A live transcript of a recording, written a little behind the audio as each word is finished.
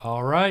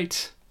All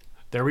right.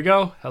 There we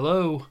go.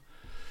 Hello.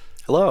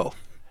 Hello.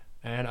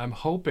 And I'm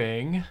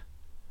hoping,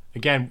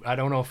 again, I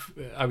don't know if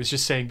I was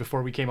just saying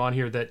before we came on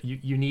here that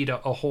you need a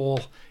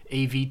whole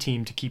AV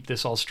team to keep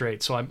this all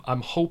straight. So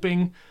I'm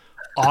hoping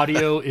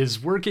audio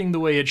is working the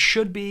way it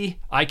should be.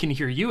 I can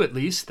hear you at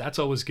least. That's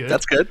always good.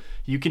 That's good.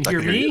 You can I hear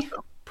can hear you. me?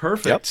 So.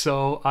 Perfect. Yep.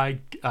 So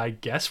I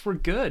guess we're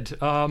good.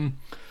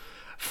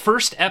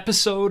 First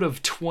episode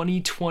of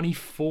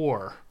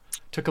 2024.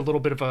 Took a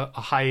little bit of a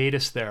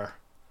hiatus there.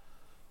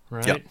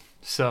 Yep. Right.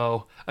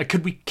 So,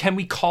 can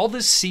we call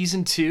this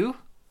season 2?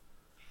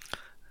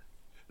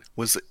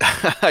 Was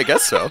I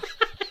guess so. I It's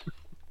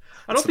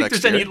don't the think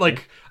next there's year. any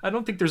I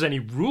don't think there's any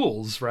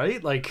rules,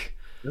 right?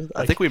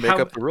 I think we make how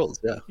up the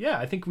rules. Yeah. Yeah,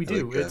 I think we I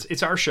do. think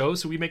It's our show,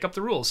 so we make up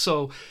the rules.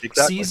 So,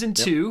 exactly. season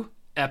Yep. 2,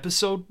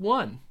 episode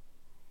 1.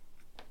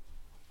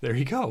 There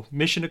you go.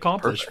 Mission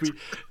accomplished.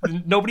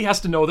 Perfect. Nobody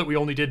has to know that we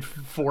only did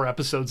 4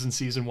 episodes in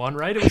season 1,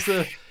 right? It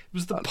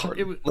was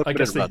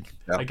Limited run.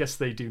 Yeah. I guess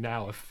they do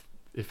now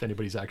if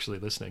anybody's actually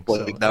listening.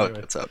 Well, So now anyway.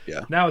 it's up.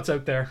 Yeah. Now it's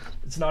out there.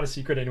 It's not a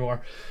secret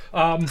anymore.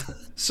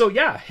 So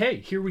yeah, hey,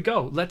 here we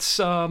go. Let's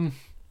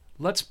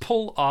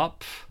pull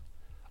up.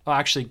 Oh,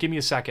 actually, give me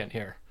a second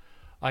here.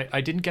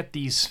 I didn't get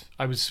these.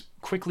 I was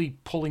quickly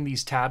pulling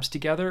these tabs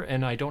together,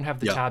 and I don't have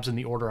the Yeah. tabs in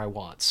the order I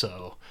want.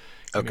 So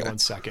give me Okay. 1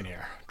 second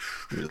here.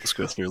 Let's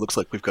go through. Looks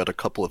like we've got a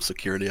couple of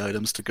security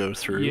items to go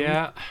through.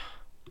 Yeah,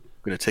 I'm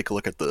going to take a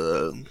look at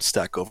the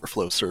Stack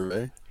Overflow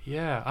survey.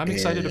 yeah. I'm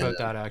excited And about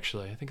that.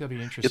 Actually, I think that'd be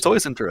interesting. it's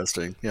always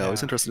interesting. Yeah, always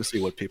Yeah. interesting to see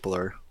what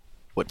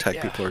tech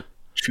Yeah. people are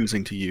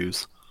choosing to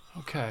use.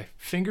 Okay.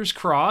 Fingers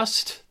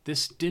crossed.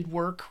 This did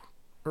work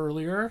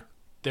earlier.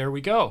 There we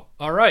go.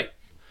 All right.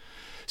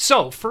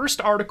 So,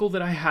 first article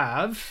that I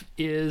have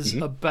is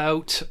Mhm.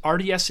 about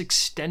RDS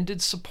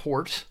extended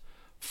support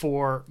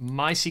for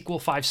MySQL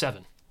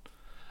 5.7.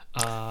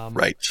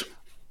 Right.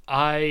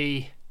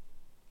 I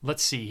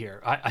let's see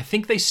here. I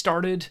think they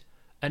started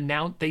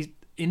they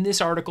in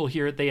this article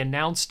here they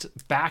announced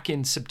back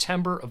in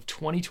September of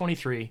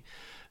 2023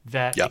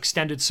 that Yeah.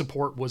 extended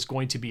support was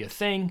going to be a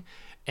thing,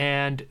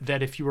 and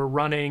that if you were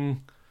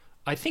running,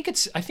 I think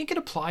it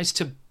applies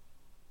to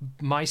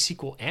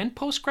MySQL and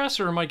Postgres,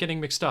 or am I getting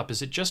mixed up?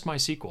 Is it just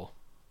MySQL?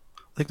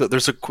 I think that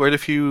there's quite a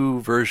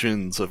few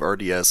versions of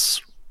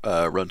RDS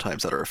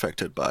runtimes that are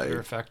affected They're by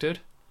affected.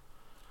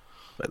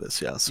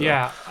 this. Yeah. So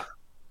Yeah,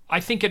 I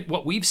think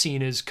what we've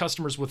seen is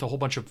customers with a whole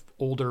bunch of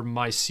older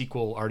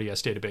MySQL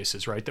RDS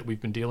databases, right, that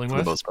we've been dealing for the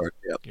with. most part,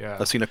 yeah. Yeah.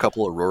 I've seen a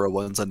couple Aurora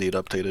ones that need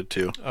updated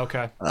too.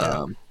 Okay. Yeah.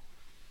 Um,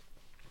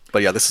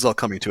 but yeah, this is all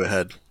coming to a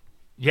head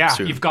Yeah,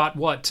 soon. you've got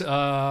what,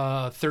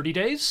 30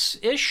 days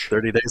ish?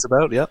 30 days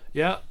about. Yep.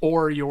 Yeah,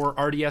 or your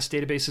RDS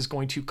database is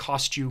going to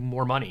cost you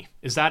more money.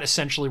 Is that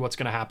essentially what's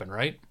going to happen,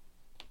 right?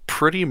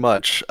 Pretty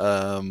much.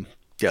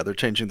 Yeah, they're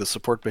changing the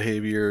support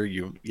behavior.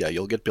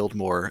 You'll get billed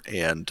more,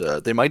 and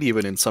they might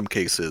even, in some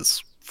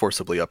cases,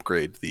 forcibly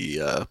upgrade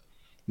the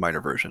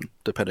minor version,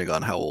 depending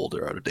on how old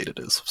or out of date it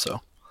is.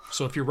 So,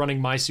 So if you're running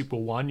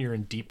MySQL 1, you're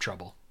in deep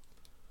trouble.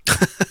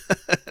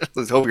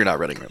 let's hope you're not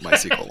running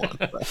MySQL one.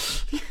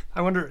 But,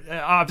 I wonder,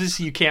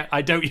 obviously you can't,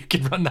 I doubt you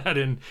can run that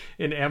in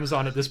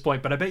Amazon at this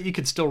point, but I bet you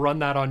could still run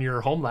that on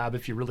your home lab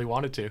if you really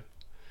wanted to.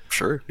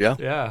 sure. Yeah.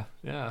 Yeah,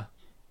 yeah.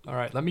 All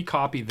right, let me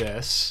copy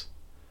this.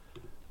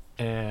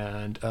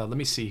 And let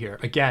me see here.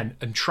 Again,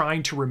 I'm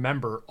trying to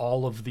remember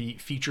all of the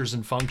features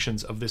and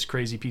functions of this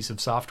crazy piece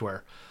of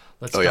software.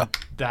 Let's Oh, yeah. dump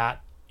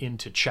that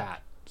into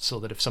chat so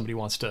that if somebody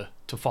wants to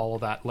follow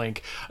that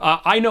link.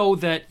 I know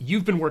that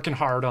you've been working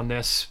hard on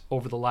this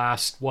over the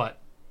last,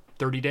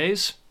 30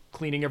 days?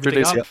 Cleaning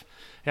everything 30 days, up? yep.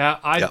 Yeah,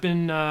 I've Yep.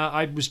 been,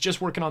 I was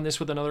just working on this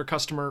with another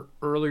customer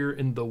earlier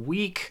in the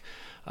week.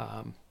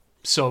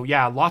 So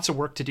yeah, lots of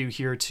work to do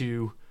here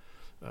to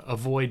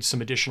avoid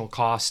some additional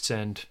costs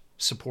and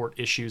support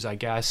issues, I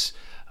guess.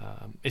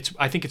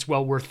 I think it's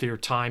well worth your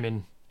time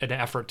and an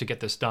effort to get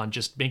this done.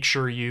 Just make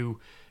sure you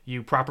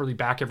properly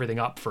back everything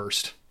up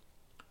first.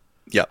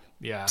 Yeah.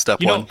 Yeah.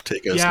 Step one,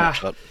 take a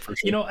snapshot for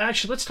sure.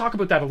 Actually, let's talk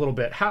about that a little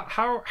bit.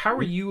 How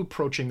are you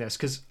approaching this?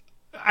 Because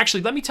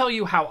actually, let me tell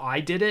you how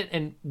I did it.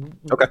 And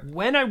Okay.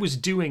 when I was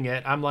doing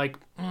it, I'm like,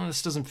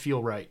 this doesn't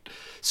feel right.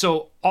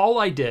 So all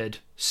I did,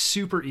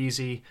 super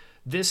easy.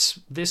 This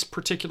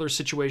particular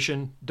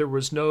situation, there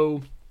was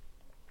no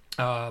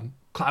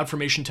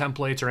CloudFormation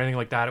templates or anything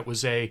like that. It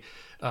was a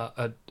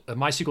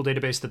MySQL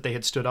database that they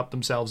had stood up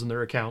themselves in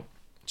their account.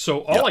 So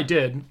all Yep. I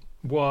did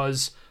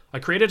was I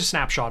created a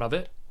snapshot of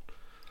it,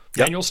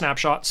 Yep. manual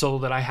snapshot, so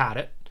that I had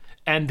it.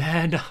 And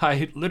then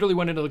I literally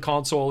went into the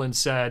console and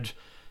said,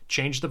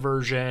 change the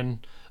version.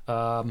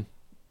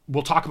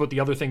 We'll talk about the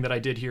other thing that I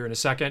did here in a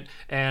second,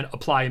 and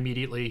apply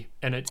immediately.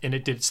 And it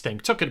did its thing.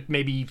 It took it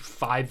maybe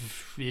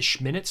 5-ish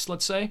minutes,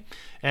 let's say,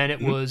 and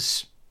it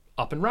was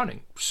up and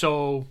running.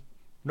 So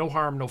no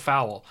harm, no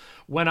foul.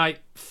 When I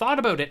thought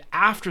about it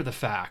after the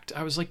fact,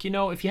 I was like,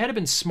 if you had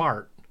been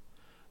smart,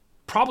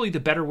 probably the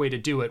better way to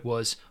do it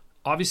was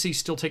obviously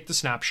still take the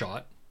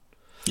snapshot,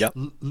 Yep.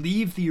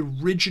 leave the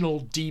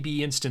original DB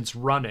instance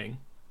running,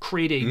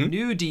 create a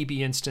new DB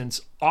instance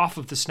off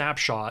of the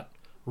snapshot,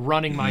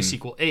 running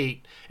MySQL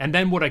 8. And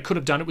then what I could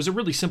have done, it was a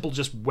really simple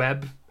just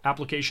web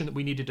application that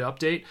we needed to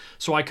update.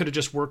 So I could have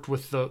just worked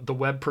with the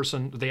web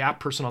person, the app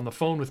person on the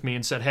phone with me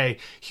and said, hey,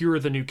 here are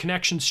the new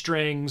connection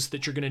strings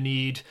that you're going to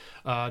need.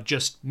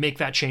 Just make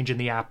that change in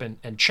the app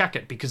and check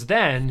it. Because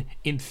then,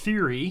 in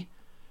theory,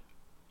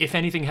 if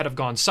anything had have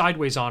gone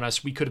sideways on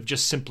us, we could have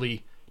just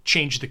simply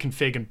changed the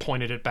config and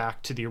pointed it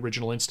back to the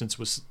original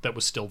instance that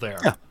was still there.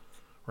 Yeah.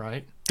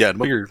 Right? Yeah, and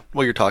what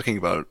you're talking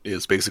about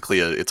is basically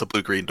it's a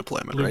blue-green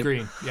deployment, right?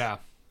 Blue-green, yeah.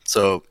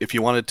 So if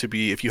you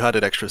had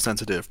an extra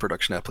sensitive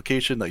production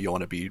application that you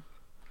want to be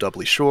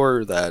doubly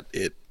sure that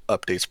it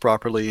updates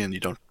properly and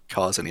you don't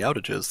cause any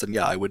outages, then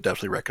yeah, I would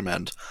definitely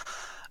recommend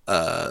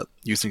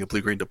using a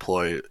blue-green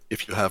deploy.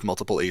 If you have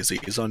multiple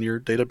AZs on your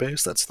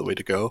database, that's the way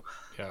to go.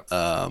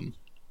 Yeah.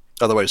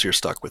 Otherwise, you're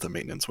stuck with a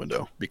maintenance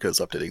window because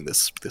updating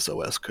this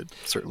OS could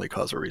certainly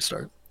cause a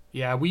restart.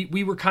 Yeah,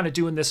 we were kind of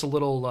doing this a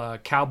little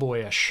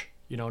cowboyish,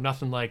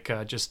 nothing like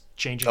just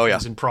changing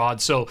things in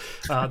prod. So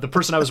the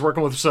person I was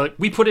working with was like,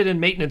 we put it in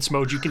maintenance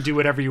mode. You can do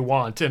whatever you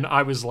want. And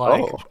I was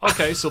like,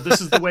 okay, so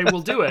this is the way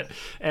we'll do it.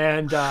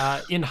 And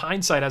in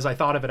hindsight, as I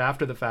thought of it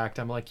after the fact,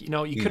 I'm like, you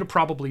could have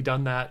probably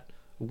done that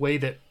a way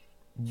that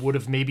would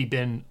have maybe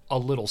been a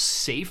little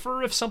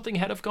safer if something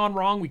had have gone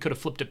wrong. We could have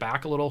flipped it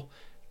back a little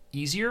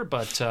easier,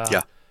 but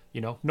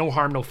no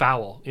harm, no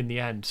foul in the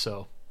end.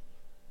 So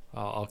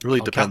I'll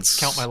depends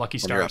count my lucky on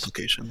stars. your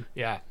application.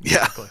 Yeah,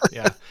 exactly.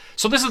 Yeah.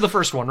 So this is the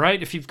first one,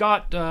 right? If you've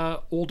got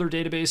older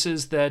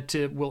databases that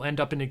will end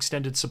up in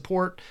extended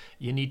support,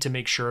 you need to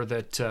make sure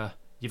that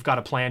you've got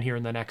a plan here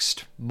in the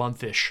next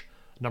month-ish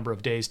number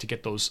of days to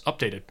get those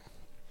updated.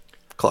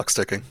 Clock's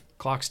ticking.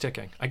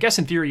 I guess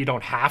in theory you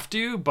don't have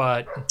to,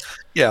 but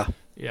yeah,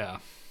 you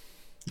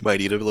might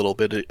need a little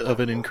bit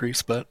of an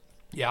increase, but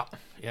yeah.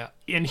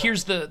 And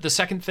here's the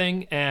second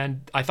thing,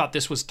 and I thought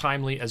this was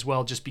timely as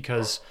well, just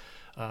because.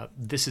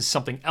 This is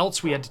something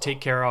else we had to take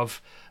care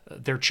of.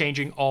 They're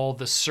changing all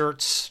the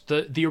certs.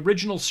 The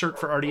original cert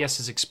for RDS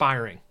is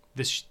expiring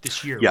this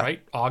year,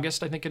 right?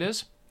 August, I think it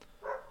is.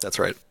 That's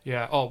right.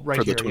 Yeah. Oh, right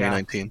for here. For the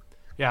 2019.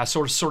 Yeah.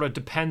 Sort of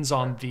depends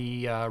on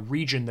the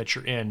region that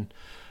you're in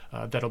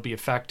that'll be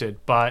affected.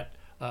 But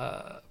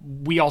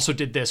we also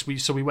did this.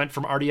 We went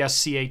from RDS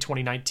CA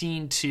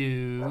 2019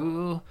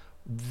 to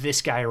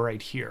this guy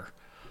right here.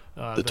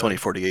 The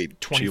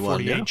 2048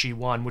 G1,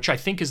 G1, which I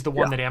think is the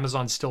one that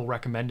Amazon's still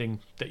recommending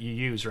that you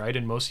use, right?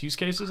 In most use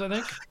cases, I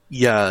think.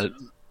 Yeah,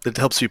 it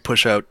helps you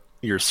push out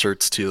your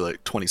certs to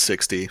like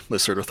 2060, the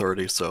cert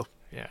authority. So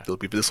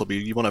this will be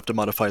you won't have to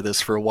modify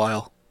this for a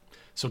while.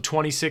 So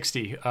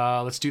 2060.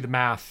 Let's do the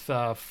math.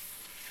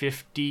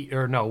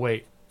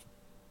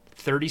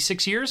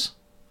 36 years.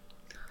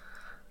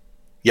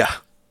 Yeah,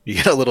 you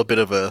get a little bit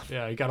of a.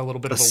 Yeah, you got a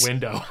little bit of a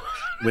window.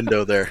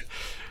 Window there.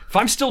 If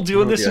I'm still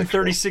doing this in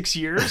 36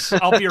 years,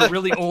 I'll be a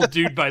really old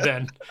dude by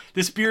then.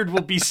 This beard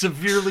will be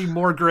severely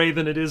more gray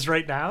than it is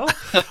right now.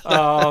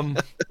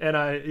 And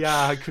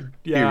I could.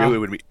 Yeah, it really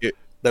would be.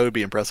 That would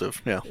be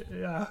impressive. Yeah.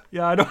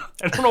 Yeah. I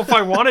don't know if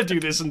I want to do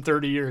this in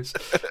 30 years.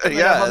 I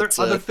have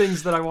other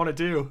things that I want to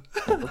do.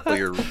 Hopefully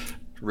you're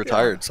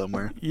retired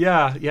somewhere.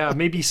 Yeah.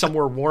 Maybe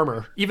somewhere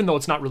warmer, even though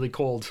it's not really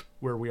cold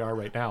where we are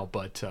right now.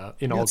 But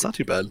it's not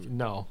too bad.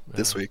 No,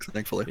 this week,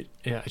 thankfully.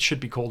 It should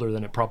be colder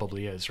than it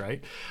probably is,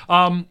 right?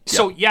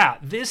 So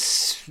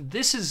this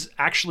is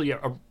actually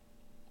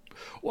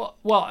well,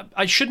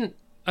 I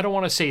don't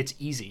want to say it's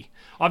easy.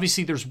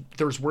 Obviously,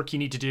 there's work you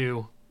need to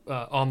do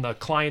on the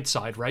client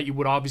side, right? You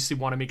would obviously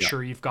want to make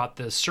sure you've got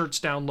the certs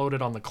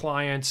downloaded on the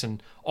clients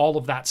and all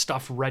of that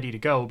stuff ready to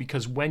go,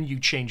 because when you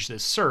change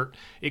this cert,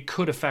 it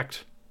could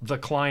affect the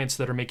clients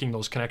that are making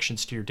those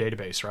connections to your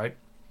database, right?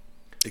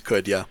 It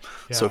could, yeah.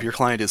 So if your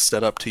client is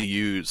set up to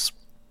use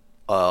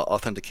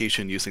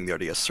authentication using the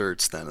RDS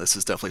certs, then this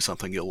is definitely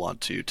something you'll want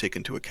to take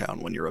into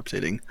account when you're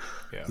updating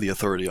the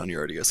authority on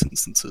your RDS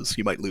instances.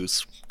 You might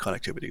lose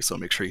connectivity, so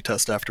make sure you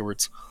test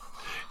afterwards.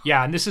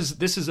 Yeah, and this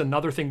is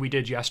another thing we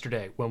did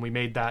yesterday when we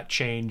made that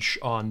change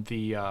on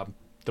the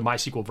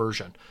MySQL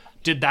version.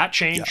 Did that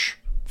change,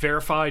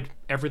 verified,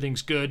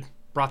 everything's good,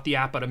 brought the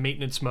app out of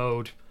maintenance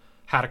mode,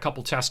 had a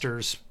couple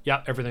testers,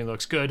 everything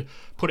looks good,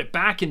 put it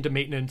back into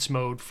maintenance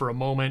mode for a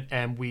moment,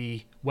 and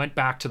we went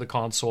back to the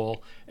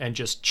console and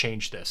just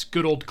changed this.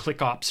 Good old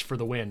ClickOps for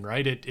the win,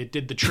 right? It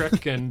did the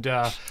trick, and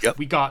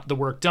we got the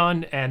work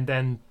done, and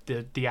then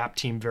the app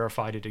team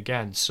verified it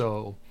again.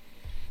 So,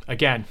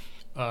 again,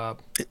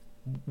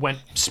 went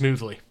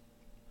smoothly.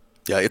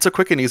 Yeah, it's a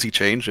quick and easy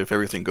change if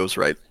everything goes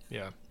right.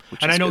 Yeah.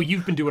 And I know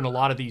you've been doing a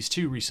lot of these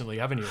too recently,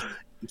 haven't you?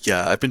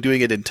 Yeah, I've been doing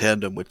it in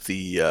tandem with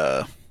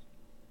the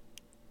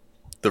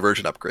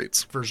version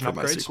upgrades. Version for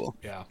upgrades? MySQL.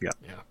 Yeah.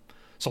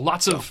 So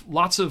lots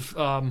of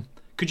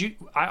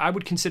I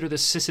would consider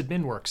this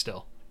sysadmin work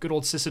still. Good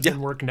old sysadmin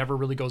work never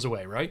really goes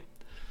away, right?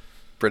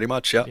 Pretty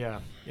much, yeah.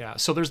 Yeah.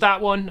 So there's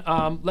that one.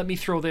 Let me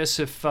throw this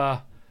if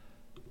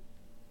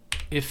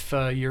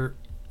you're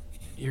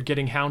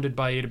getting hounded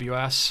by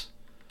AWS.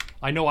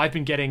 I know I've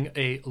been getting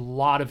a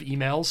lot of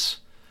emails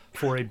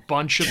for a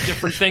bunch of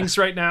different things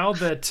right now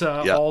that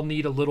Yeah. all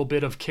need a little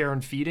bit of care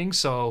and feeding.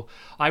 So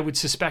I would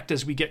suspect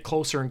as we get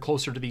closer and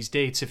closer to these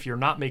dates, if you're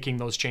not making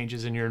those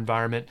changes in your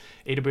environment,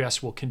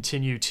 AWS will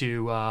continue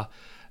to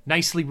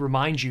nicely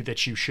remind you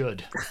that you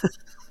should.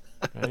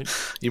 Right?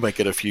 You might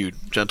get a few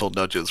gentle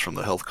nudges from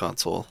the health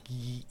console.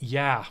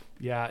 Yeah.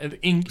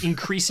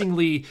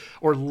 Increasingly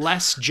or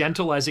less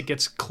gentle as it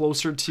gets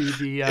closer to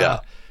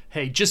the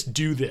hey, just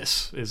do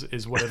this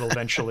is what it'll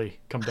eventually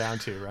come down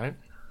to, right?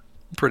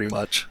 Pretty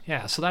much.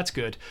 Yeah, so that's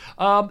good.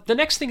 The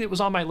next thing that was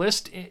on my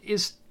list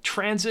is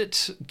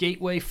transit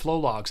gateway flow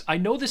logs. I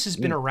know this has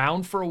been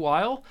around for a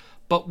while,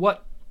 but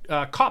what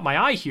caught my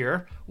eye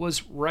here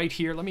was right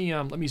here. Let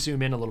me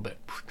zoom in a little bit.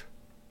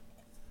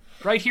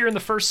 Right here in the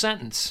first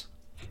sentence,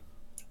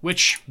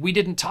 which we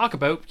didn't talk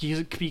about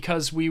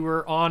because we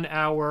were on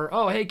our,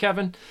 oh, hey,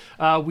 Kevin,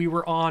 we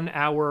were on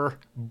our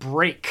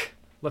break.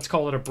 Let's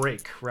call it a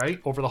break, right?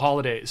 Over the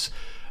holidays.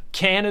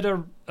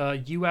 Canada,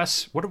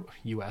 US, what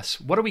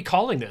are we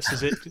calling this?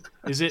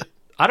 Is it,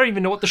 I don't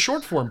even know what the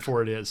short form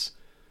for it is.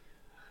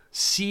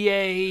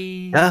 CA,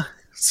 Yeah.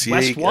 CA,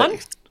 West 1?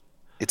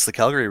 It's the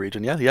Calgary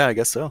region. Yeah, I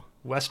guess so.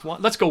 West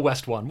 1? Let's go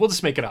West 1. We'll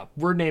just make it up.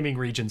 We're naming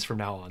regions from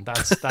now on.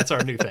 That's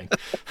our new thing.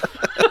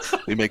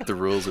 We make the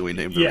rules and we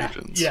name the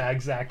regions. Yeah,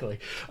 exactly.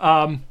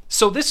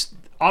 So this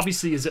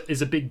obviously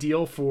is a big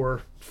deal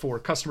for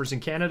customers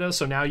in Canada.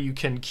 So now you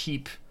can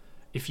keep,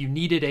 if you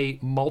needed a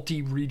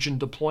multi-region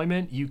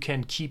deployment, you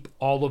can keep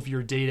all of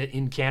your data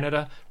in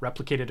Canada,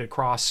 replicated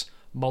across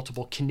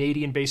multiple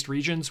Canadian-based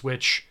regions,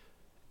 which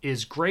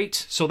is great.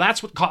 So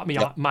that's what caught me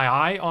my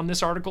eye on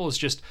this article is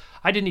just,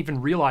 I didn't even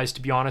realize,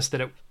 to be honest,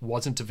 that it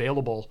wasn't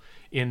available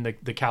in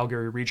the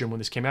Calgary region when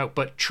this came out.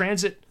 But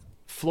transit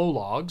flow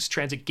logs,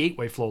 transit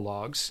gateway flow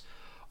logs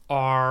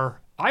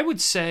are, I would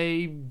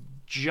say,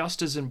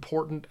 just as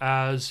important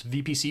as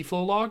VPC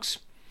flow logs.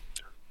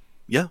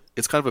 Yeah,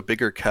 it's kind of a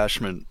bigger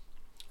cachement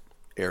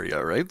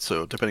area, right?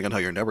 So depending on how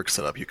your network's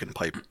set up, you can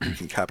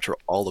capture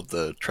all of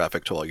the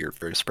traffic to all your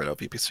very spread out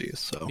VPCs.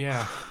 So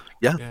yeah,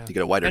 you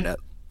get a wider net.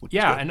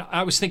 Yeah, and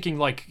I was thinking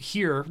like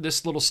here,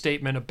 this little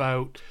statement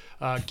about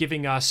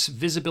giving us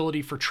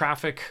visibility for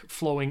traffic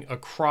flowing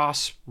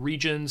across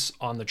regions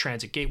on the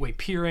transit gateway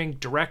peering,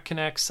 direct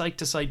connect,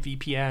 site-to-site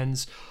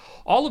VPNs,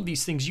 all of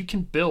these things, you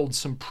can build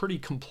some pretty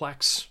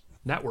complex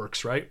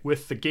networks, right?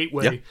 With the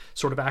gateway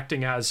sort of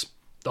acting as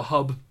the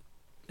hub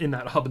in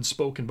that hub and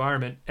spoke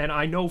environment. And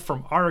I know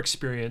from our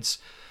experience,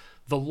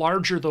 the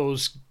larger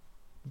those,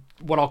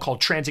 what I'll call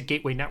transit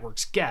gateway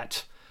networks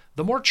get,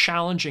 the more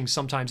challenging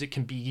sometimes it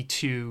can be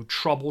to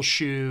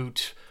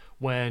troubleshoot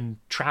when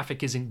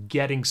traffic isn't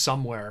getting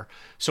somewhere.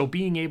 So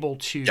being able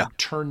to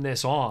turn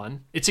this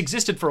on, it's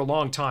existed for a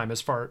long time as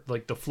far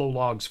like the flow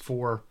logs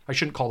for, I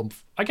shouldn't call them,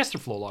 I guess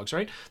they're flow logs,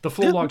 right? The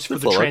flow logs for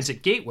the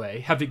transit gateway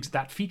have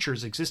that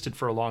feature's existed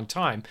for a long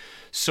time.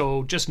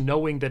 So just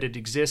knowing that it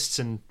exists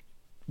and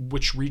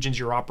which regions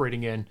you're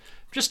operating in,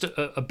 just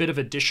a bit of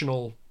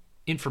additional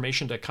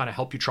information to kind of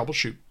help you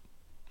troubleshoot.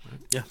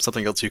 Yeah,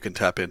 something else you can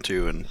tap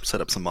into and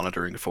set up some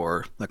monitoring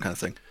for, that kind of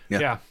thing.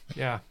 Yeah.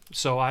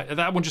 So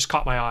that one just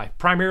caught my eye,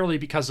 primarily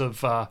because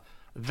of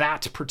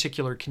that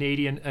particular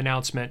Canadian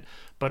announcement,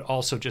 but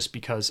also just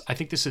because I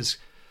think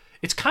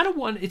it's kind of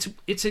one,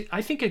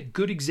 I think a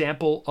good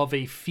example of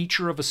a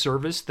feature of a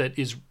service that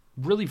is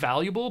really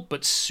valuable,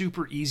 but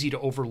super easy to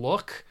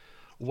overlook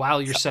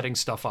while you're setting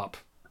stuff up,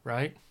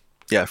 right?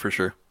 Yeah, for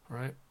sure.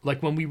 Right.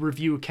 Like when we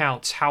review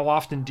accounts, how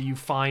often do you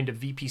find a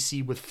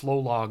VPC with flow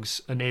logs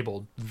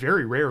enabled?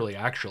 Very rarely,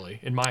 actually,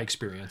 in my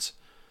experience.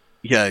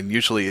 Yeah, and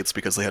usually it's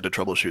because they had to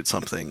troubleshoot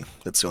something.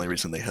 That's the only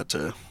reason they had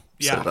to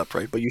set it up,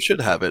 right? But you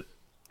should have it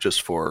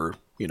just for,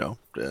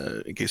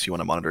 in case you want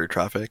to monitor your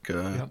traffic.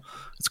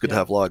 It's good to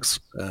have logs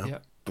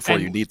before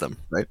you need them,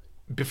 right?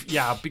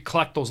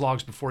 Collect those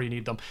logs before you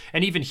need them.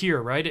 And even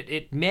here, right,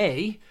 it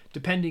may,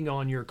 depending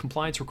on your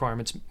compliance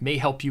requirements, may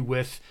help you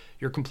with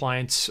your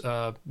compliance,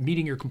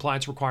 meeting your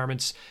compliance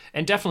requirements,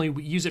 and definitely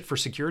we use it for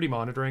security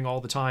monitoring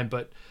all the time,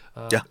 but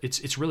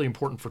it's really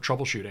important for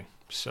troubleshooting.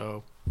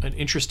 So an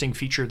interesting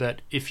feature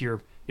that if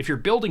you're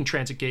building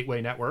transit gateway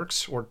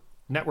networks or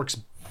networks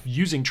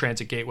using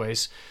transit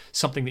gateways,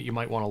 something that you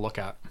might want to look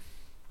at.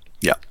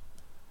 Yeah.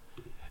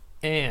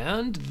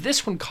 And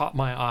this one caught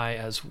my eye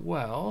as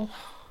well.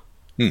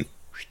 A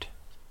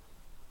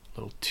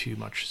little too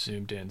much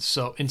zoomed in.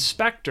 So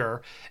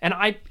Inspector, and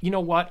I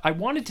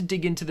wanted to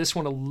dig into this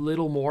one a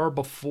little more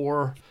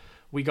before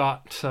we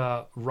got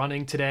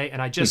running today.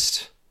 And I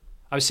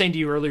was saying to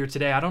you earlier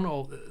today, I don't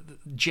know,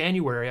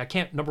 January, I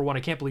can't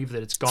believe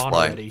that it's gone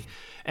already.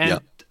 And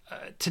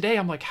today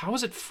I'm like, how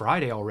is it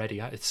Friday already?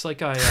 It's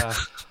like I'm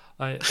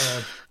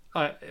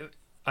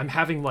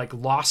having like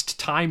lost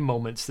time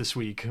moments this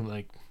week. I'm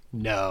like,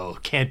 no,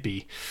 can't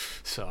be.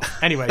 So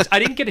anyways, I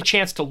didn't get a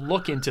chance to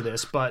look into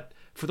this, but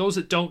for those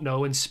that don't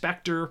know,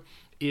 Inspector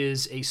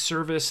is a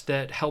service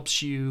that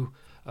helps you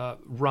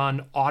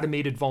run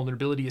automated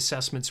vulnerability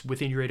assessments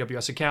within your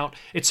AWS account.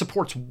 It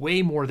supports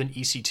way more than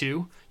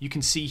EC2. You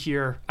can see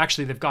here,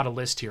 actually they've got a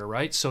list here,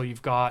 right? So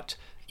you've got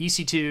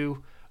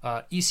EC2,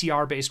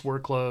 ECR based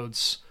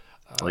workloads,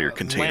 All your Lambda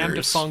containers.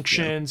 Yeah.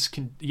 functions,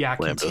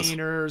 Lambdas.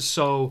 containers.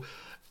 So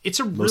it's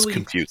a Most really,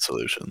 compute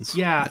solutions.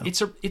 yeah,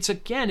 Yeah.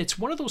 it's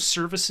one of those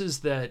services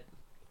that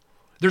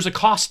there's a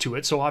cost to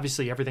it. So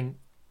obviously everything,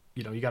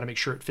 you got to make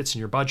sure it fits in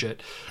your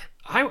budget.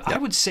 I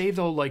would say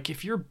though, like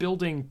if you're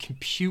building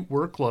compute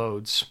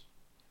workloads,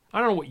 I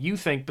don't know what you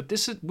think, but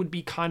would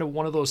be kind of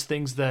one of those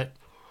things that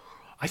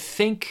I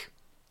think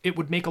it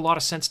would make a lot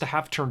of sense to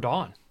have turned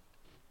on.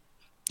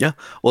 Yeah.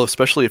 Well,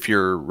 especially if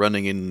you're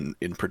running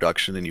in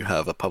production and you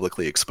have a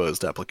publicly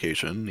exposed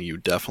application, you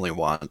definitely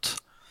want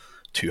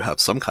to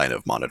have some kind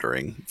of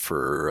monitoring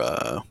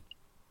for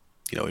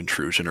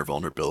intrusion or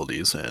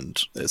vulnerabilities,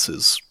 and it's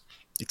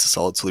a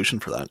solid solution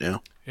for that. Yeah.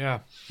 Yeah,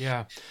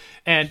 yeah.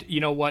 And you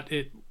know what?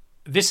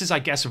 This is, I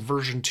guess,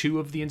 version 2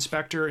 of the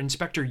inspector.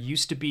 Inspector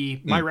used to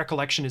be, my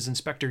recollection is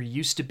Inspector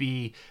used to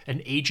be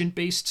an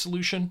agent-based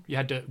solution. You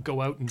had to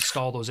go out and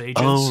install those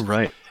agents. Oh,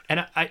 right.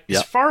 And Yeah.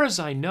 as far as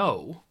I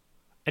know,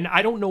 and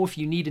I don't know if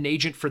you need an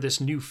agent for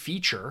this new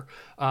feature.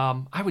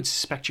 I would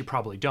suspect you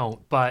probably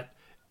don't, but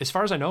as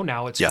far as I know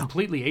now, it's Yeah.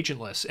 completely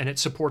agentless and it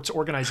supports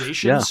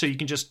organizations. Yeah. So you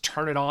can just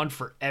turn it on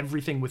for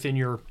everything within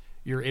your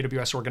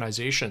AWS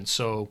organization.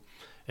 So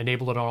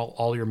enable it on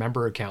all your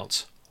member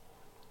accounts.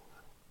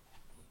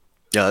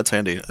 Yeah, that's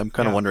handy. I'm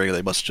kind of Yeah. wondering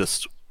they must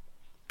just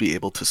be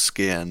able to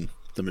scan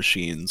the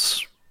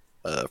machines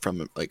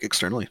from like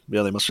externally.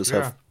 Yeah, they must just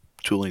Yeah. have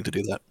tooling to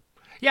do that.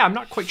 Yeah, I'm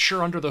not quite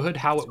sure under the hood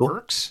how it Cool.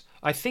 works.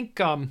 I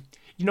think I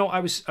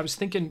was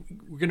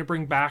thinking we're going to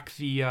bring back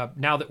the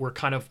now that we're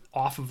kind of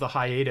off of the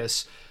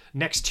hiatus.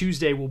 Next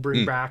Tuesday we'll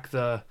bring back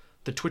the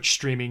Twitch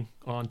streaming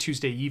on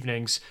Tuesday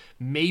evenings.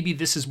 Maybe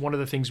this is one of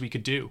the things we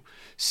could do.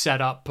 Set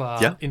up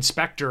Yeah.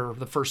 Inspector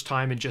the first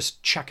time and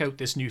just check out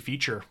this new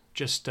feature.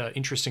 Just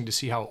interesting to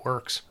see how it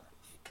works.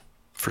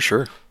 For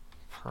sure.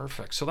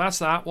 Perfect. So that's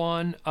that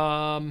one.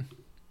 I'm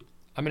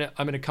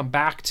gonna come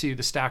back to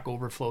the Stack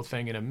Overflow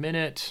thing in a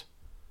minute.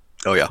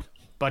 Oh yeah.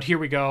 But here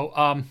we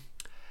go.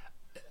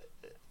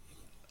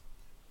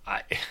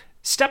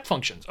 Step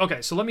functions.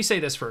 Okay, so let me say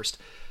this first.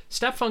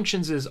 Step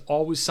functions is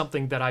always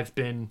something that I've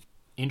been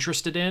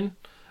interested in,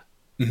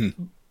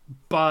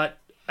 but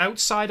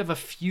outside of a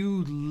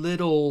few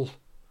little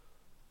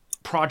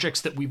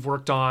projects that we've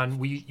worked on,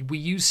 we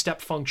use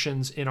step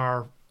functions on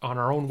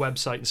our own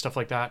website and stuff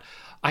like that.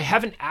 I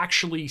haven't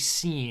actually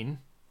seen,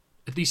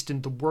 at least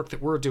in the work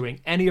that we're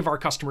doing, any of our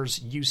customers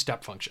use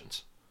step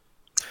functions.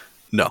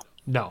 No.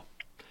 No.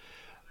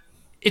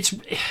 It's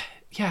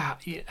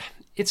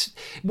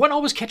what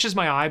always catches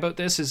my eye about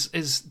this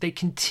is they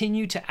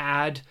continue to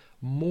add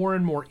more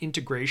and more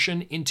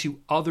integration into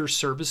other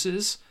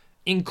services,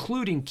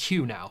 including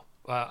Q now.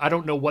 I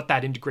don't know what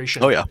that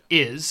integration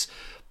is,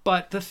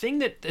 but the thing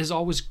that has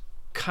always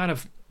kind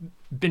of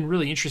been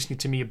really interesting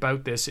to me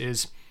about this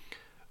is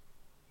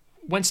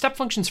when step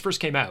functions first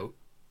came out,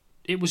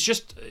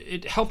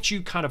 it helped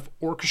you kind of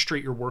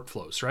orchestrate your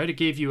workflows, right? It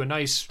gave you a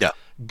nice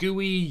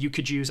GUI you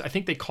could use. I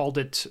think they called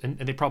it, and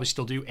they probably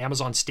still do,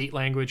 Amazon State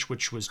Language,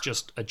 which was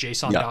just a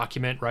JSON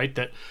document, right?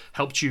 That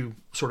helped you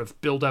sort of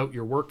build out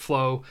your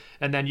workflow,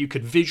 and then you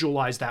could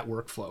visualize that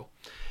workflow.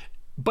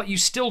 But you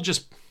still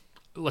just,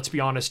 let's be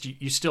honest,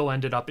 you still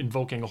ended up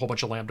invoking a whole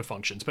bunch of Lambda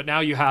functions. But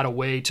now you had a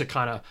way to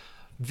kind of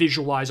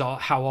visualize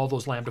how all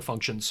those Lambda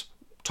functions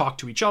talk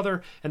to each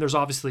other, and there's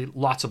obviously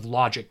lots of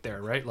logic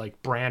there, right?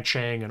 Like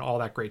branching and all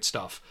that great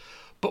stuff.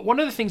 But one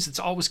of the things that's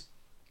always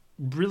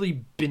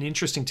really been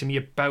interesting to me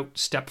about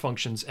step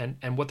functions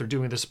and what they're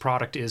doing with this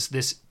product is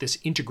this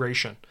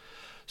integration.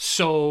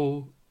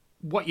 So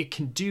what you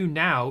can do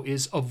now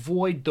is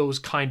avoid those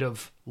kind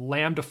of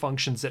Lambda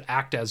functions that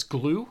act as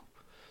glue.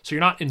 So you're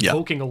not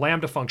invoking a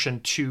Lambda function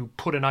to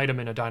put an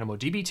item in a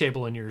DynamoDB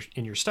table in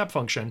your step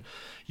function.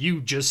 You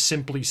just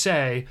simply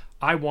say,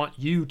 I want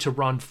you to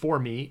run for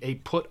me a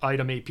put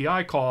item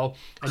API call,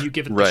 and you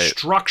give it the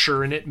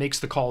structure, and it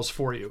makes the calls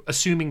for you,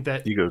 assuming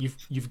that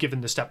you've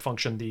given the step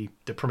function the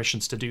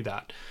permissions to do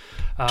that.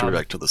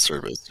 Direct to the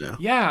service. Yeah.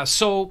 Yeah.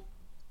 So,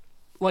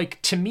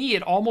 like, to me,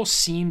 it almost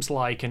seems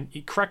like, and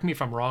correct me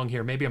if I'm wrong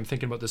here, maybe I'm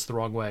thinking about this the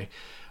wrong way.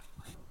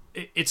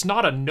 It's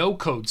not a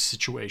no-code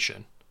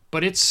situation,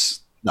 but it's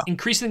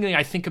increasingly,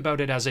 I think about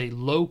it as a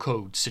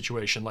low-code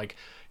situation. Like,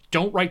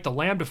 don't write the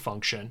Lambda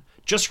function,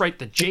 just write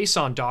the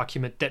JSON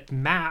document that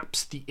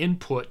maps the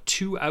input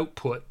to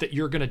output that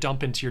you're going to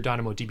dump into your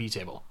DynamoDB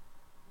table.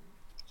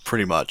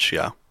 Pretty much,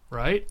 yeah.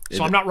 Right?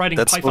 So I'm not writing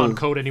Python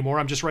code anymore.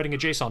 I'm just writing a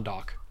JSON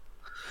doc.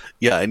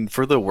 Yeah, and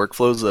for the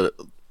workflows that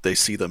they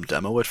see them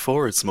demo it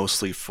for, it's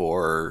mostly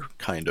for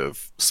kind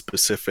of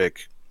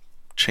specific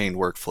chain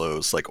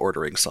workflows, like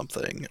ordering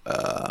something.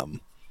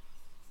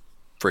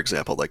 For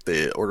example, like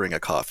ordering a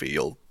coffee,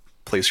 you'll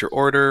place your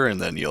order and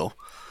then you'll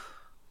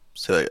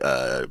say,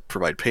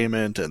 provide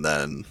payment, and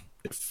then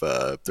if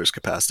there's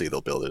capacity,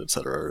 they'll build it,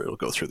 etc. Or it'll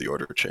go through the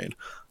order chain.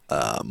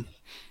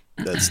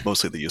 That's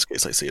mostly the use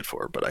case I see it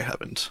for, but I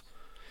haven't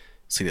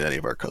seen any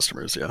of our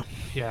customers.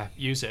 Yeah,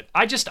 use it.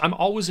 I'm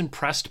always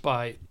impressed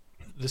by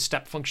the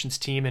step functions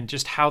team and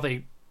just how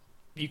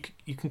you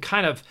can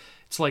kind of,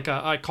 it's like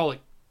I call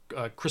it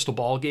crystal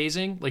ball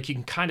gazing. Like you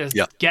can kind of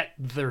Yeah. get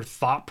their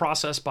thought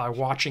process by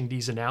watching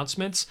these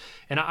announcements.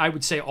 And I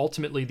would say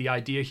ultimately the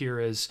idea here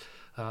is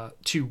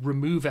to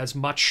remove as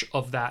much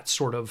of that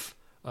sort of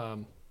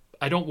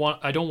I don't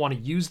want to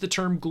use the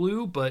term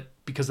glue, but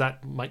because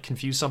that might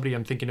confuse somebody,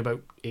 I'm thinking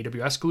about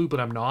AWS glue, but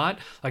I'm not.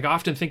 Like I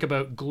often think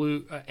about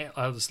glue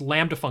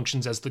Lambda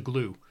functions as the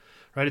glue,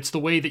 right? It's the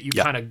way that you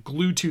kind of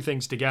glue two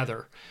things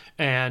together.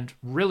 And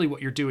really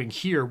what you're doing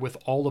here with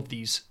all of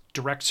these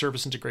direct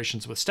service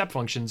integrations with step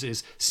functions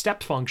is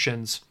step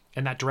functions,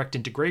 and that direct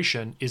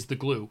integration is the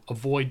glue.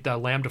 Avoid the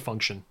Lambda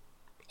function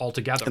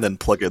altogether. And then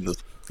plug in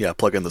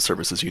the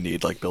services you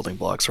need, like building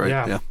blocks,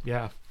 right?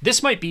 Yeah.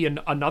 This might be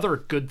another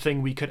good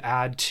thing we could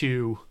add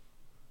to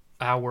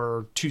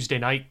our Tuesday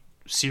night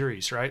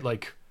series, right?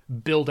 Like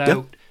build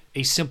out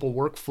a simple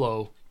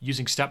workflow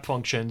using step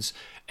functions,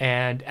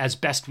 and as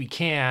best we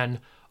can,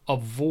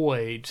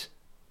 avoid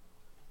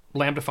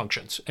Lambda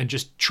functions and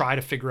just try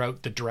to figure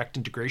out the direct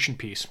integration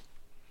piece.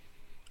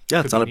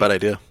 Yeah, it's not a bad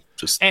idea.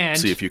 Just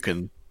see if you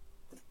can.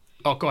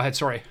 Oh, go ahead.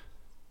 Sorry.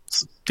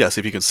 Yeah, see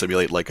if you can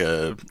simulate like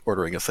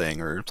ordering a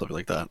thing or something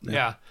like that.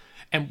 Yeah.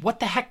 And what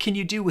the heck can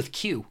you do with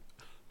Q?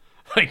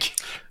 Like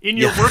in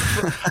your work,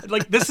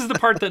 like this is the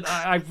part that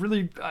I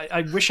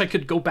wish I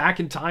could go back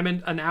in time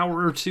in an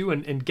hour or two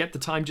and get the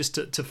time just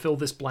to fill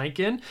this blank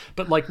in.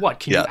 But like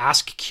what? Can you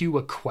ask Q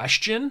a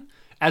question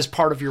as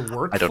part of your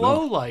workflow? I don't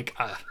know. Like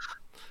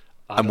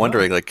I'm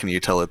wondering, like, can you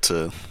tell it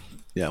to,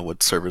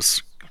 what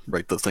service,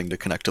 write the thing to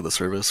connect to the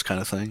service kind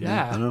of thing?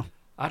 Yeah. I don't know.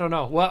 I don't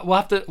know.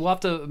 We'll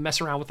have to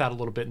mess around with that a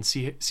little bit and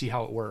see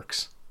how it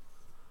works.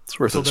 It's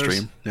worth a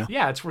stream.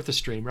 Yeah, it's worth a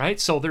stream, right?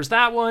 So there's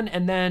that one,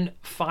 and then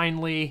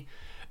finally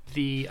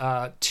the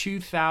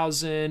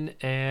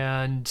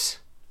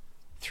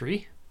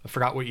 2003. I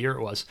forgot what year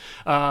it was.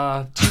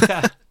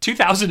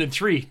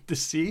 2003.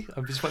 See,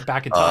 I just went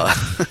back in time.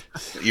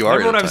 You are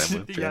in a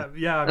time loop.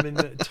 Yeah, I'm in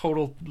the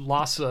total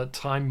loss of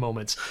time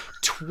moments.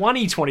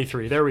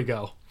 2023. There we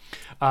go.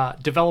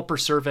 Developer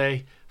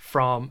survey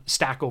from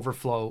Stack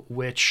Overflow,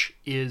 which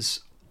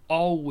is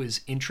always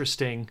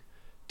interesting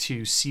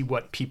to see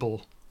what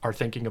people are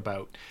thinking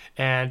about.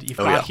 And you've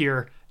got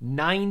here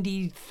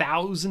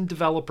 90,000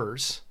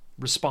 developers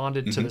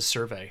responded to this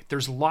survey.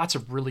 There's lots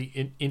of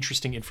really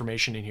interesting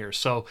information in here.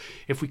 So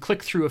if we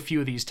click through a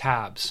few of these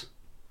tabs,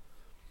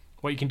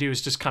 what you can do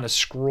is just kind of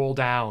scroll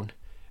down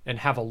and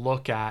have a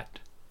look at,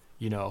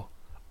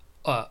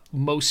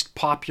 most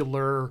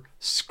popular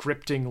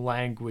scripting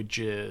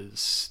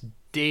languages,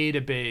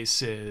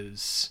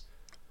 databases,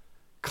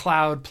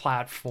 cloud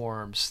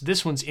platforms.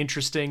 This one's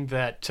interesting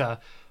that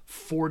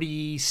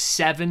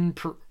 49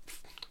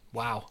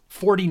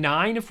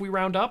 if we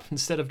round up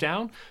instead of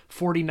down,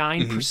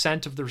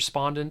 49% of the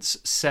respondents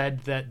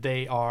said that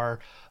they are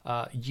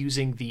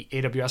using the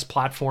AWS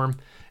platform.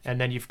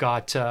 And then you've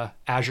got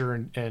Azure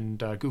and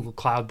Google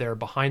Cloud there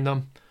behind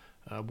them.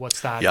 What's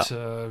that?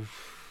 Yeah.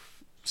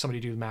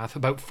 Somebody do the math.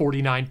 About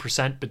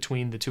 49%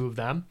 between the two of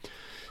them.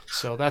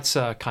 So that's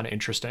kind of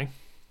interesting.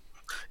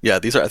 Yeah,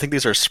 I think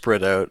these are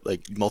spread out,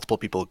 like multiple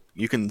people.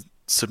 You can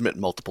submit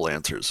multiple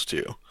answers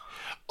too.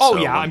 Oh,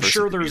 so I'm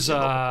sure there's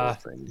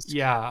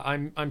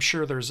I'm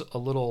sure there's a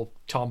little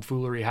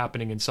tomfoolery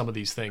happening in some of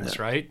these things,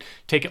 right?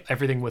 Take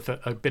everything with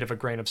a bit of a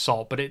grain of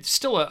salt, but it's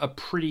still a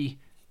pretty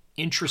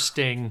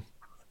interesting.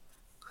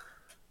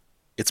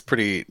 It's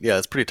pretty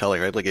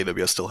telling, right? Like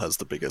AWS still has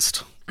the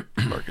biggest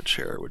market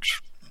share,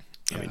 which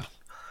I mean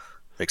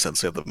makes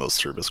sense. They have the most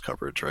service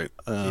coverage, right?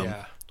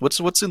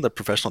 What's in the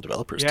professional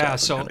developers tab? Yeah,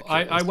 so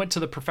I went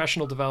to the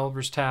professional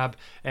developers tab,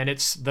 and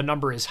the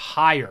number is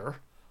higher.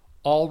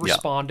 All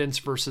respondents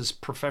versus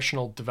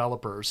professional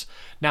developers.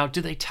 Now,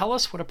 do they tell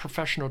us what a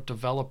professional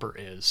developer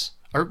is?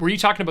 Or were you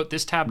talking about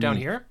this tab down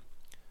here?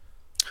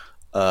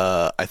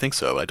 I think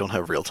so. I don't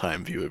have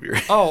real-time view of your...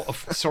 Oh,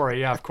 sorry.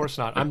 Yeah, of course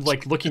not. I'm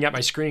like looking at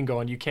my screen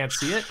going, you can't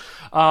see it.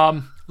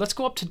 Let's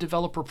go up to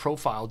developer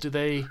profile. Do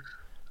they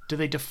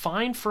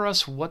define for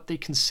us what they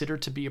consider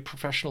to be a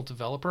professional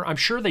developer? I'm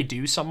sure they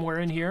do somewhere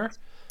in here.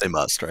 They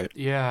must, right?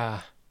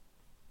 Yeah.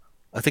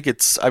 I think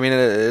it's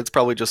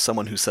probably just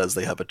someone who says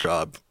they have a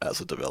job as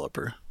a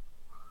developer.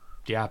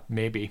 Yeah,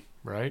 maybe,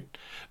 right?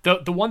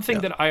 The one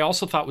thing that I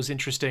also thought was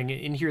interesting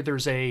in here,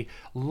 there's a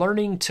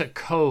learning to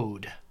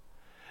code.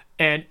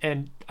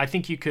 And I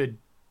think you could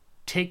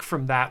take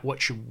from that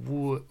what you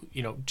would,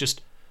 just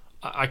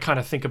I kind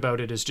of think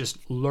about it as just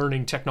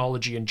learning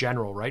technology in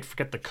general, right?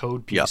 Forget the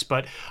code piece. Yeah.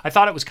 But I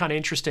thought it was kind of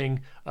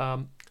interesting.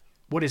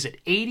 What is it?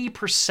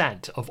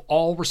 80% of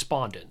all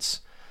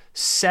respondents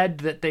said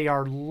that they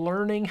are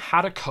learning how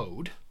to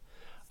code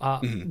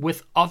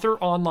with other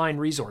online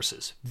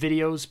resources,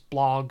 videos,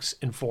 blogs,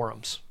 and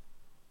forums.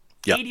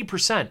 Yeah.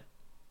 80%.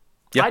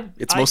 Yeah,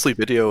 it's mostly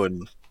video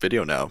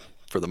now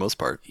for the most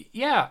part.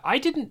 Yeah, I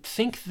didn't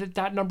think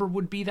that number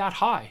would be that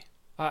high.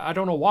 I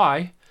don't know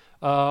why.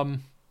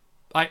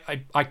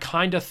 I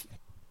kind of...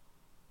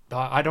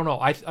 I don't know.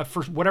 I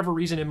for whatever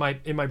reason in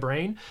my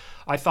brain,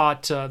 I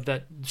thought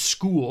that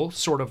school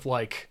sort of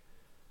like,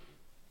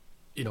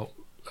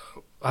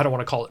 I don't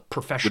want to call it would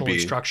professional be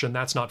instruction.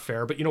 That's not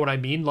fair, but you know what I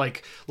mean?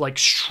 Like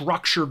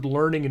structured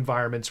learning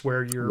environments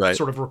where you're right,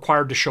 sort of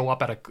required to show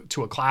up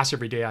to a class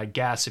every day, I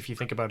guess, if you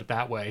think about it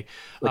that way.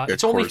 like a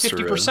It's only course or a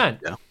 50%.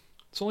 yeah,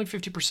 It's only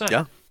 50%.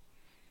 yeah.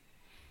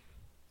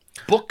 But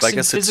I Books and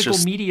guess it's physical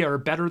just media are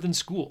better than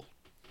school.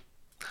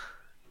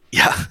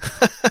 yeah,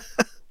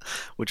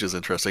 which is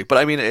interesting. But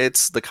I mean,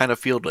 it's the kind of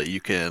field that you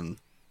can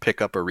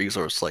pick up a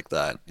resource like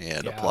that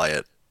and Yeah. apply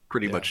it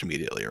pretty Yeah. much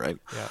immediately, right?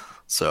 Yeah.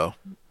 So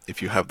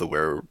if you have the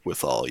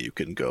wherewithal, you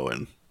can go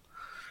and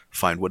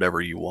find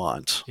whatever you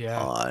want Yeah.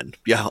 on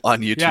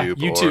on Yeah. YouTube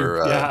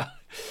YouTube. Yeah.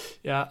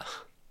 Yeah.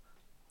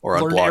 or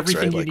on Learn blogs,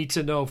 everything right? you Like need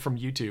to know from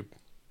YouTube.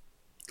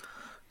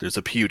 there's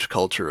a huge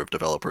culture of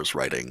developers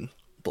writing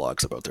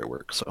blogs about their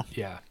work, so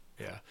Yeah.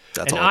 Yeah.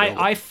 that's And all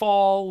available. I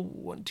fall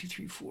 1, 2,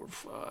 3, 4,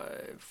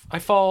 5. I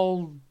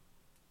fall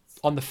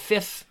on the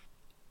fifth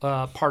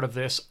part of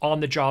this on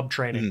the job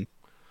training.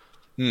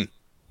 Hmm.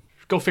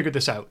 Go figure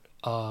this out.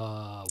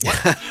 What?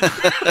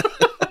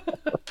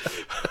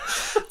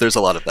 There's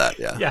a lot of that,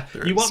 yeah. Yeah.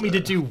 You There's, want me to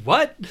do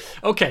what?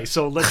 Okay,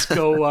 so let's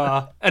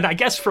go. And I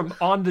guess from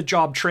on the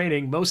job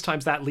training, most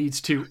times that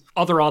leads to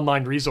other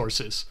online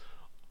resources.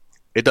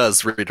 it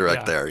does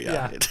redirect Yeah, there,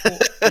 yeah. yeah, well,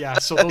 yeah.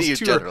 So those You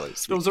two generally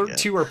speaking, yeah.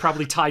 two are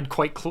probably tied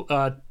quite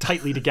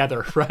tightly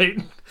together, right?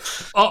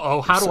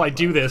 How do I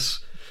do this?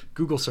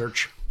 Google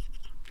search.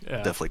 Yeah.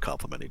 Definitely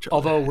complement each other.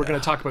 Although we're yeah. going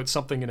to talk about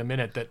something in a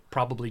minute that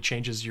probably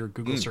changes your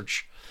Google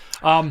search.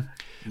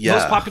 Yeah.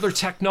 Most popular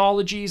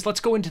technologies. Let's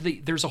go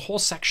into there's a whole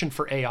section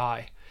for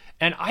AI.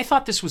 And I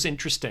thought this was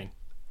interesting.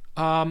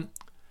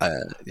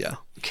 Yeah.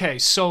 Okay,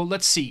 so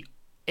let's see.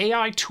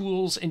 AI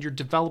tools in your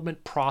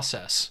development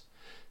process.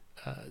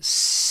 About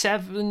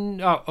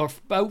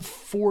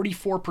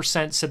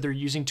 44% said they're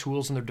using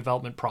tools in their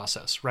development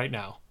process right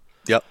now.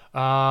 Yep.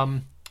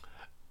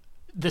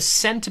 The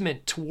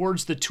sentiment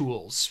towards the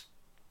tools,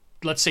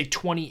 let's say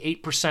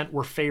 28%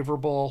 were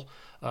favorable,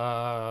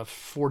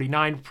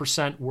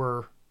 49%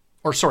 were,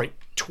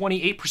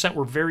 28%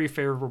 were very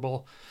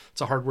favorable.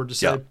 It's a hard word to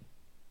say. Yep.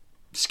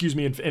 Excuse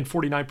me, and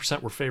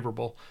 49% were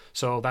favorable.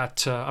 So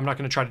that I'm not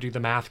going to try to do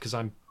the math because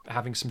I'm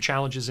having some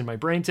challenges in my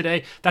brain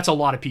today. That's a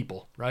lot of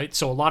people, right?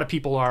 So a lot of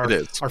people are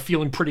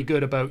feeling pretty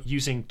good about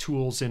using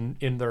tools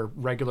in their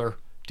regular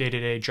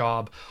day-to-day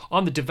job.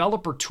 On the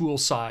developer tool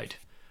side,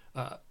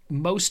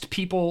 most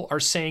people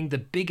are saying the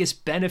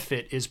biggest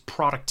benefit is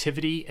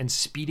productivity and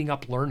speeding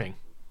up learning.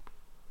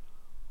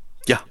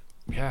 Yeah.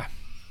 Yeah.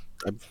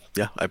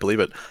 I believe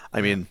it.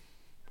 I mean,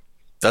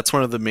 that's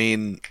one of the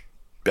main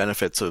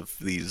benefits of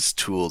these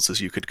tools is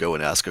you could go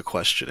and ask a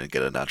question and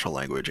get a natural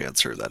language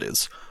answer that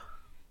is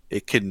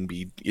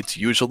it's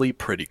usually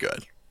pretty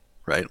good,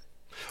 right?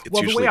 It's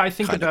Well, the way I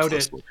think kinda about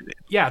close it, to what you need.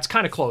 yeah, it's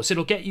kind of close.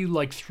 It'll get you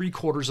like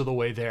 3/4 of the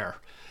way there.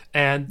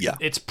 And Yeah.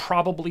 it's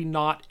probably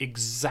not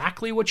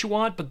exactly what you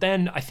want, but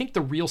then I think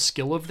the real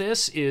skill of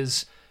this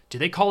is, do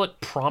they call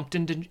it prompt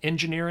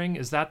engineering?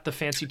 Is that the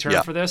fancy term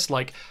Yeah. for this?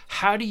 Like,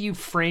 how do you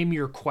frame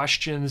your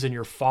questions and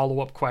your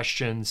follow-up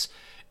questions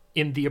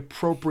in the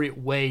appropriate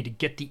way to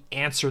get the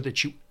answer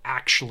that you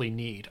actually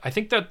need? I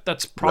think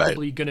that's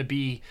probably going to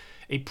be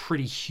a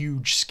pretty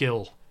huge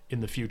skill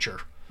in the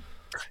future.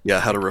 Yeah,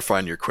 how to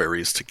refine your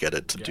queries to get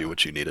it to do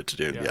what you need it to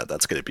do. Yeah. Yeah,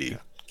 that's going to be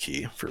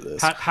key for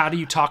this. How do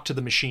you talk to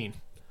the machine?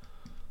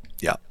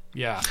 Yeah.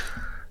 Yeah.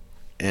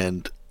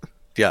 And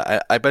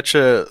yeah, I bet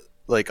you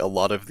like a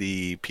lot of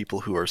the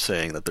people who are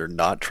saying that they're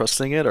not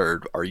trusting it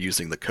are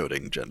using the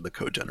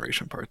code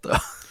generation part though.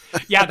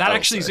 Yeah, that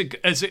actually is a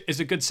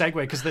good segue,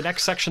 because the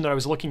next section that I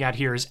was looking at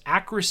here is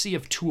accuracy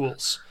of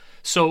tools.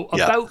 So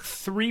about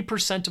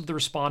 3% of the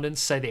respondents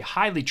say they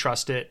highly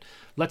trust it.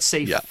 Let's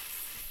say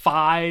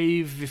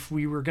 5, if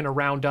we were going to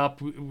round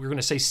up, we're going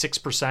to say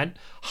 6%,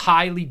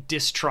 highly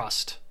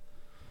distrust.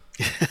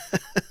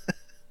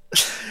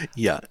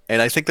 Yeah,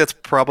 and I think that's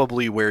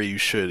probably where you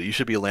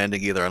should be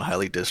landing, either on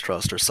highly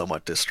distrust or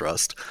somewhat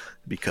distrust,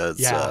 because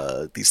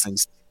these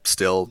things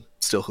still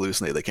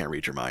hallucinate. They can't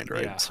read your mind,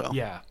 right?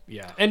 Yeah.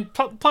 And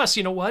plus,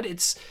 you know what?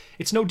 It's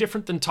no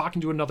different than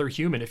talking to another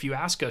human. If you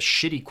ask a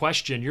shitty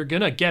question, you're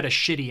gonna get a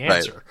shitty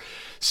answer. Right.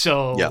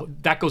 So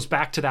that goes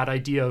back to that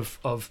idea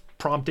of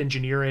prompt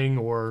engineering,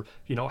 or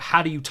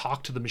how do you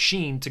talk to the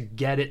machine to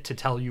get it to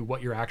tell you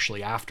what you're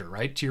actually after,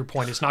 right? To your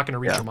point, it's not going to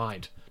read your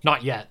mind,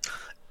 not yet.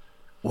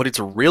 What it's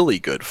really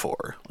good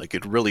for, like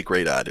it's really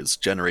great at, is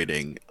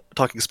generating.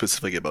 Talking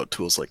specifically about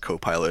tools like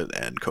Copilot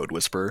and Code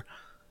Whisper,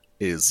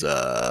 is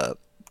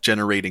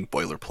generating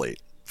boilerplate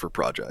for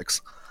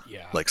projects.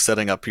 Yeah. Like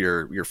setting up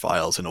your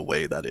files in a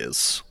way that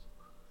is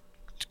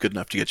good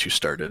enough to get you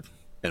started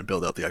and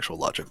build out the actual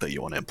logic that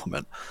you want to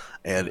implement.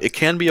 And it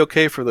can be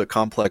okay for the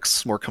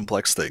more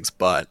complex things,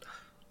 but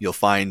you'll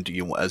find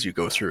as you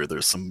go through,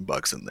 there's some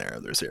bugs in there.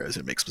 There's areas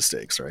it makes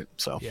mistakes, right?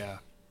 So yeah.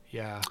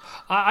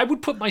 I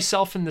would put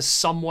myself in the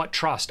somewhat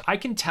trust. I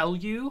can tell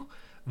you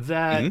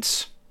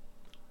that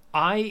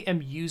I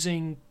am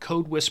using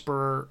Code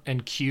Whisper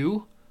and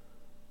Q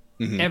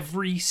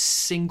every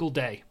single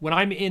day. When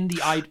I'm in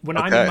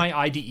my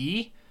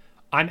IDE,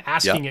 I'm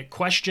asking it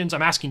questions.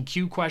 I'm asking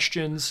Q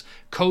questions.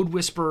 Code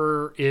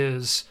Whisperer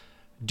is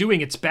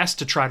doing its best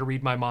to try to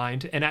read my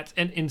mind, and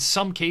in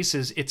some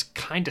cases, it's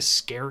kind of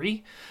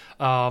scary.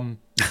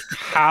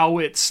 How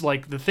it's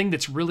like, the thing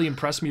that's really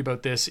impressed me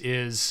about this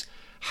is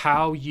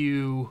how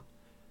you,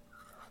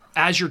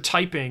 as you're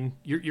typing,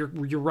 you're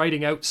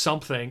writing out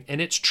something, and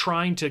it's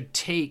trying to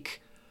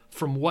take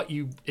from what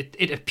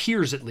it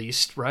appears, at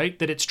least, right,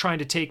 that it's trying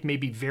to take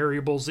maybe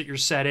variables that you're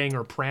setting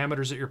or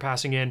parameters that you're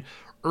passing in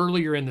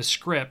earlier in the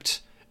script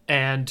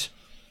and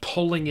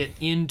pulling it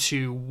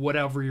into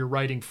whatever you're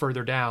writing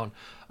further down.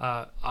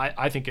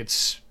 I think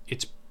it's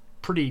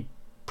pretty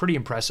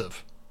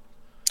impressive.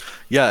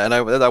 Yeah, and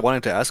I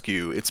wanted to ask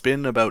you, it's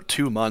been about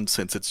 2 months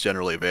since it's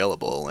generally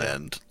available,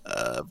 and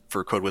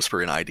for Code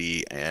Whisperer in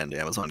ID and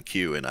Amazon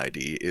Q in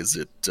ID, is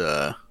it...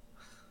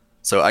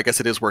 so I guess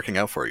it is working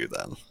out for you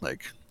then.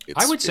 Like,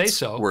 I would say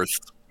so. Worth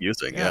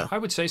using, yeah. I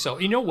would say so.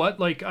 You know what?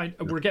 Like,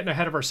 we're getting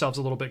ahead of ourselves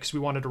a little bit because we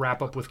wanted to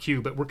wrap up with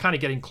Q, but we're kind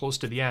of getting close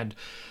to the end.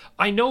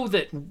 I know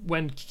that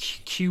when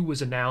Q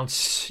was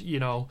announced,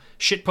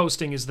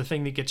 shitposting is the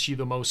thing that gets you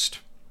the most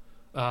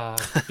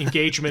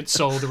engagement.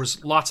 So there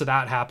was lots of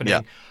that happening.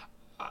 Yeah.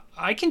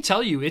 I can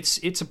tell you,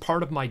 it's a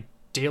part of my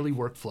daily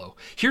workflow.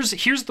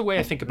 Here's the way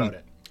I think about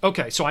it.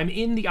 Okay, so I'm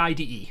in the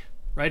IDE.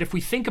 Right? If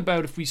we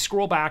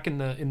scroll back in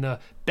the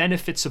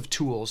benefits of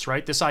tools,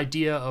 right? This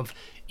idea of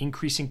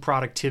increasing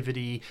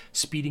productivity,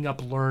 speeding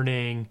up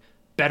learning,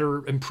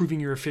 better improving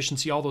your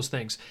efficiency, all those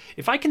things.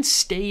 If I can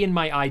stay in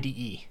my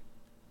IDE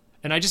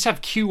and I just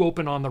have Q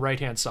open on the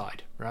right-hand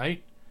side,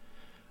 right?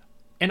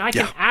 And I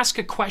can ask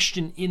a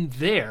question in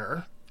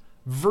there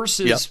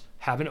versus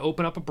having to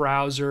open up a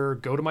browser,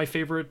 go to my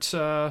favorite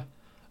search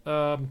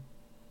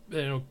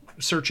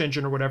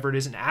engine or whatever it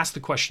is and ask the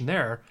question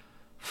there.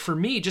 For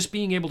me, just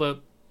being able to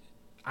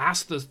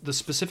ask the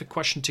specific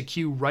question to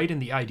Q right in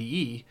the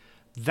IDE,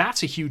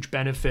 that's a huge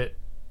benefit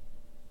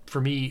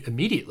for me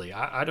immediately.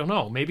 I don't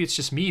know. Maybe it's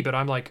just me, but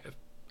I'm like,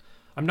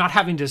 I'm not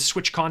having to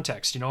switch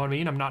context. You know what I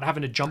mean? I'm not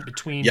having to jump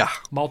between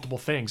multiple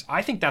things.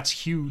 I think that's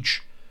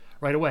huge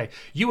right away.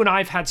 You and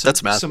I've had some...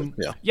 That's massive,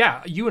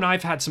 you and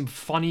I've had some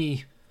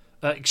funny...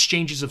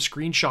 exchanges of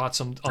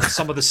screenshots on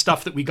some of the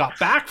stuff that we got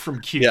back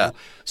from Q. Yeah.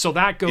 So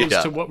that goes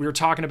to what we were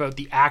talking about,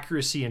 the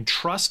accuracy and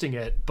trusting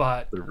it,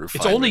 but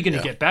it's only going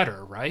to get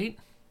better, right?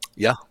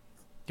 Yeah.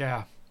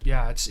 Yeah.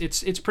 Yeah.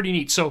 It's pretty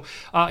neat. So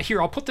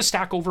here, I'll put the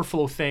Stack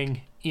Overflow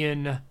thing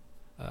in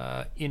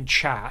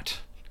chat.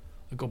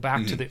 I'll go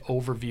back to the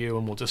overview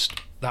and we'll just,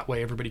 that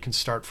way everybody can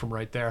start from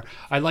right there.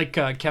 I like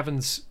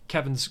Kevin's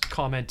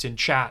comment in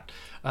chat.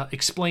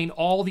 Explain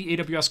all the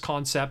AWS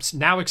concepts.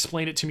 Now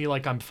explain it to me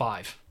like I'm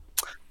 5.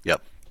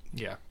 Yep.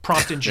 Yeah.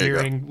 Prompt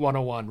engineering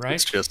 101, right?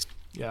 It's just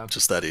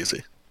that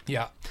easy.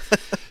 Yeah.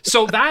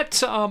 So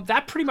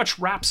that pretty much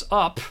wraps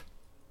up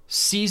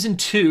season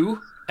 2,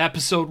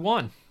 episode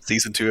 1.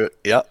 Season 2.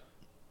 Yeah.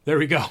 There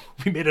we go.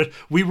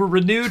 We were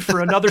renewed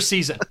for another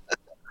season.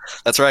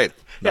 That's right.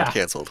 Not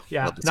canceled.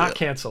 Yeah. Not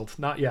canceled.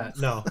 Not yet.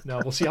 No.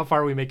 We'll see how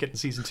far we make it in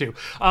season 2.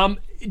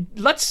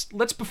 Let's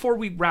before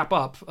we wrap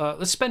up,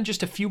 let's spend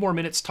just a few more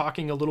minutes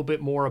talking a little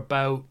bit more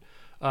about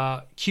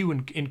Q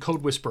in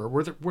Code Whisperer.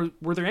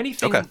 Were there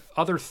anything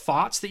other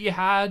thoughts that you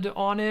had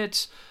on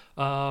it?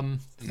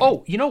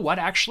 Oh, you know what?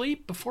 Actually,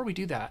 before we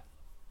do that,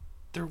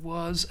 there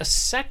was a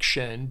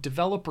section,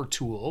 developer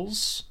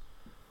tools.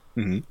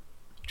 Mm-hmm.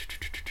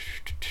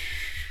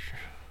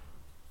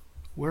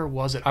 Where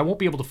was it? I won't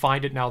be able to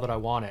find it now that I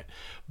want it.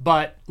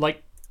 But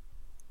like,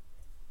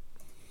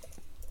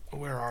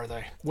 where are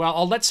they? Well,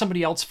 I'll let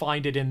somebody else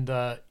find it in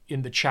the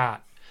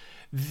chat.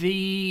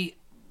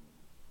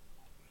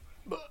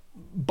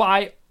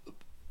 By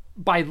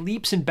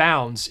leaps and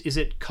bounds, is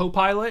it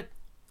Copilot?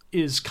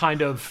 Is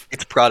kind of,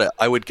 it's product.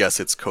 I would guess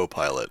it's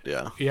Copilot.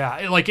 Yeah.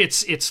 Yeah, like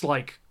it's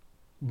like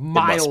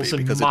miles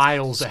and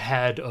miles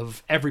ahead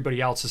of everybody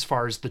else as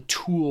far as the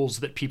tools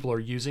that people are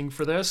using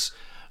for this.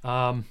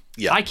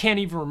 I can't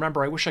even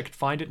remember. I wish I could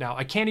find it now.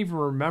 I can't even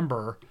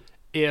remember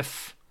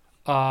if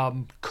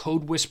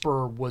Code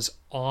Whisperer was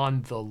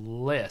on the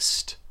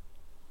list.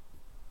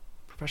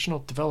 Professional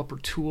developer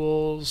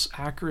tools,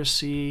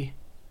 accuracy.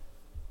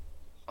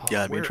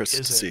 Yeah, I'm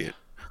interested to see it.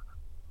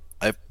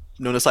 I've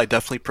noticed I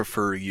definitely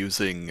prefer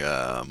using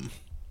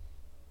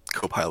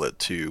Copilot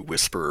to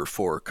Whisper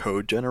for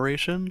code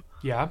generation.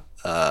 Yeah.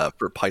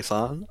 For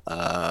Python.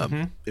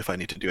 If I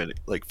need to do it,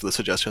 like the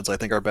suggestions I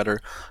think are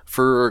better.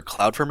 For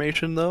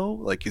CloudFormation though,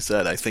 like you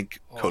said, I think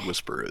Code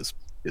Whisper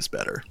is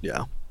better.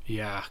 Yeah.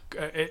 Yeah.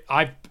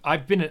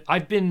 I've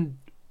been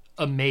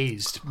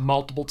amazed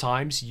multiple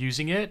times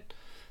using it,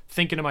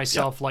 thinking to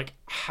myself, like,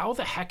 how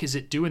the heck is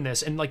it doing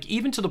this? And like,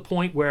 even to the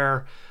point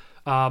where,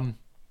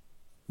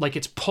 like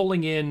it's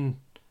pulling in,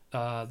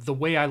 the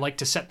way I like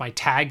to set my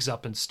tags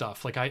up and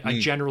stuff. Like I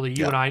generally,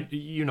 you and I,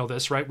 you know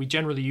this, right? We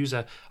generally use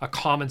a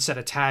common set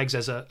of tags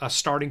as a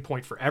starting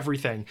point for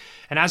everything.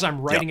 And as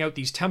I'm writing out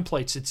these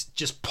templates, it's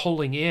just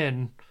pulling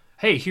in,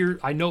 hey, here,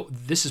 I know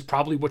this is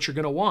probably what you're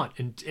going to want.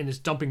 And it's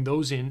dumping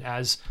those in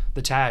as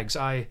the tags.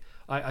 I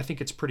I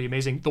think it's pretty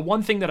amazing. The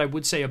one thing that I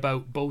would say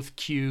about both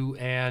Q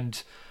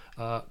and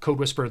Code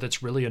Whisperer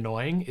that's really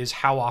annoying is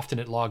how often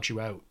it logs you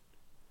out.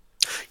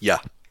 Yeah,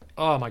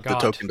 Oh my the God.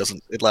 token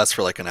doesn't. It lasts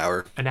for like an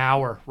hour. An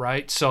hour,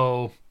 right?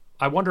 So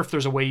I wonder if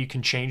there's a way you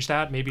can change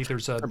that. Maybe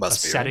there's There a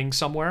must be, right? setting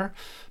somewhere,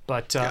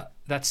 but Yeah,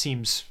 that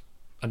seems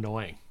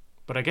annoying.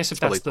 But I guess if it's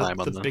probably that's the, time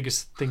the on the.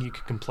 biggest thing you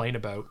could complain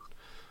about,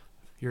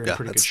 you're in Yeah,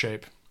 pretty good that's.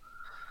 shape.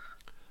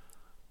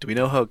 Do we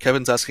know how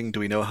Kevin's asking? Do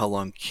we know how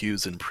long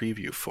Q's in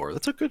preview for?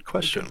 That's a good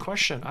A good question.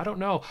 question. I don't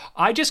know.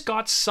 I just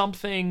got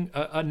something,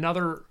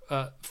 another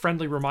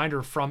friendly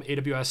reminder from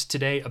AWS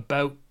today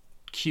about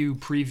Q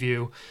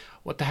preview.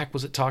 What the heck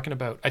was it talking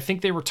about? I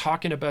think they were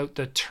talking about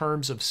the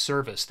terms of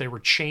service. They were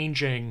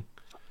changing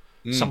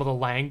some Mm, of the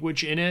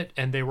language in it,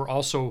 and they were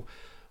also,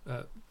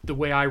 the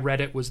way I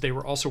read it was they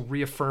were also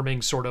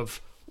reaffirming sort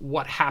of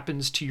what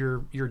happens to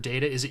your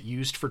data. Is it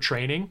used for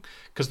training?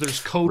 Because there's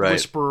Code right.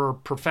 Whisperer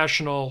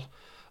Professional,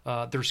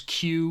 there's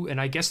Q, and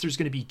I guess there's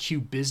going to be Q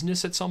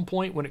Business at some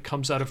point when it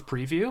comes out of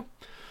preview.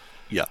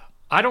 Yeah.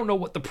 I don't know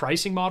what the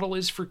pricing model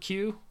is for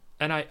Q,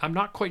 and I'm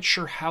not quite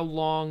sure how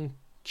long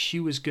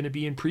Q is going to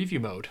be in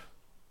preview mode.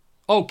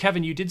 Oh,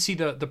 Kevin, you did see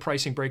the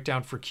pricing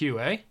breakdown for Q,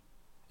 eh?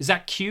 Is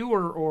that Q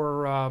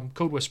or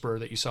Code Whisperer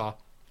that you saw?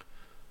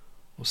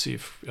 We'll see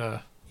if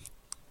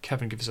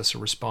Kevin gives us a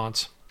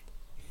response.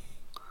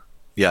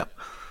 Yeah.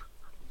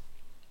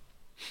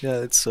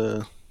 Yeah. It's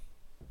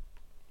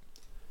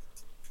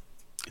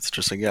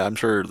interesting. Yeah, I'm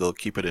sure they'll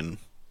keep it in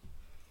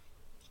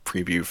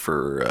preview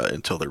for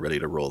until they're ready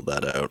to roll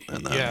that out,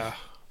 and then Yeah.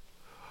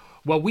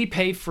 Well, we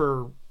pay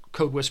for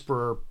Code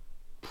Whisperer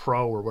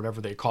Pro or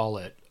whatever they call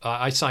it.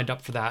 I signed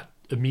up for that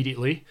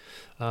immediately.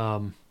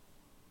 Um,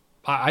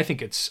 I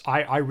think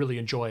I really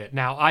enjoy it.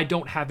 Now, I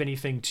don't have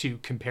anything to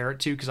compare it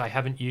to because I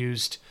haven't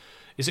used,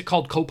 is it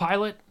called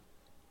Copilot?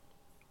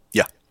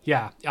 yeah,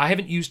 Yeah, I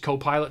haven't used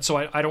Copilot, so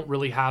I don't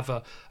really have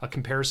a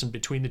comparison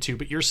between the two.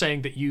 But you're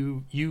saying that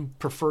you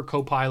prefer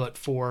Copilot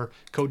for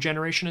code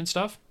generation and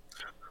stuff?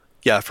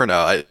 yeah. For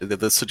now,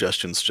 the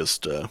suggestions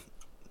just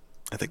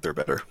I think they're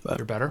better. But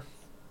They're better?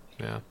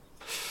 Yeah.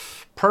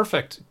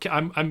 Perfect.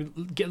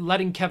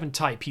 Letting Kevin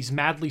type. He's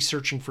madly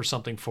searching for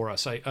something for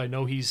us. I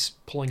know he's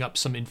pulling up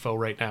some info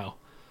right now.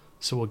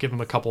 So we'll give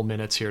him a couple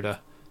minutes here to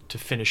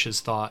finish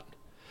his thought.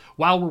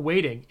 While we're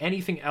waiting,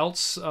 anything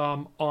else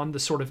on the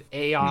sort of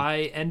hmm.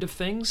 AI end of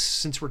things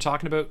since we're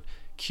talking about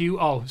Q?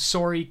 Oh,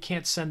 sorry,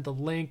 can't send the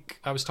link.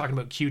 I was talking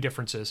about Q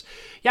differences.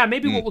 Yeah,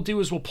 maybe Hmm. what we'll do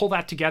is we'll pull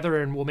that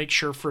together and we'll make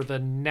sure for the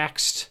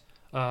next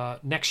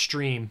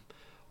stream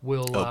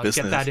we'll Oh,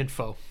 get that business.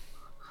 info.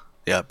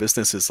 Yeah,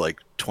 business is like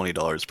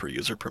 $20 per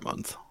user per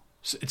month.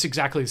 So it's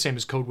exactly the same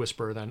as Code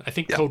Whisperer then. I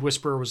think Yeah, Code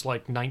Whisperer was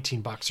like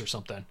 $19 or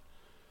something.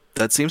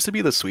 that seems to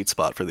be the sweet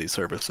spot for these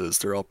services.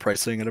 They're all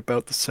pricing at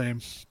about the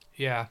same.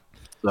 Yeah.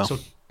 So So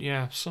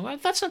yeah, so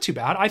that's not too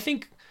bad. I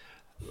think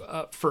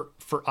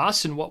for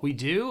us and what we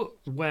do,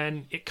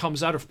 when it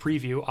comes out of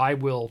preview, I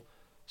will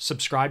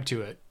subscribe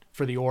to it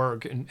for the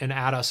org and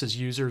add us as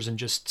users and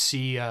just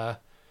see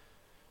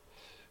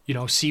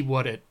see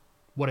what it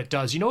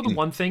does. You know, the hmm.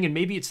 one thing, and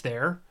maybe it's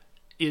there,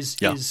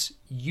 Yeah. is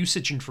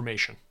usage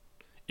information.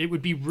 It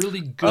would be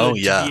really Oh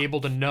good to yeah. be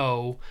able to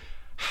know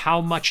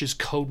how much is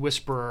Code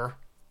Whisperer,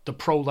 the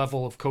pro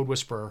level of Code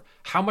Whisperer,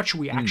 how much are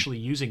we Hmm. actually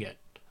using it?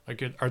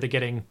 Like, are they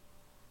getting,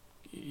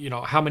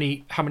 how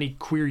many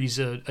queries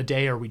a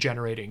day are we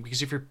generating?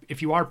 Because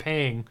if you are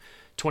paying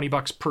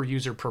 $20 per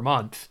user per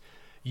month,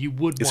 you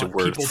would Is it want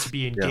people to worth?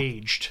 be Yeah.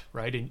 engaged,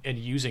 right, and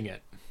using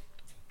it.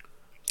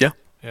 Yeah.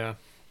 Yeah.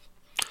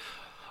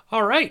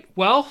 All right.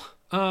 Well,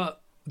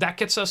 that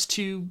gets us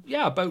to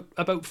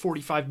about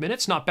 45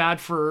 minutes. Not bad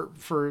for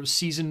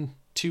season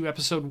 2,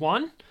 episode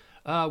 1.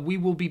 We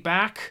will be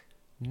back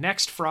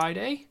next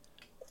Friday,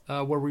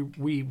 where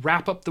we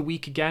wrap up the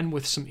week again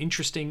with some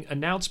interesting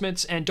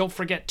announcements. And don't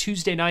forget,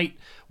 Tuesday night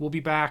we'll be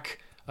back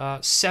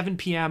 7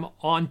 p.m.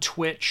 on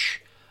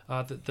Twitch,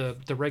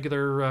 the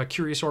regular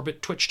Curious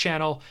Orbit Twitch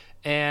channel,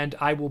 and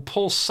I will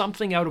pull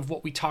something out of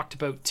what we talked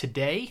about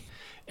today,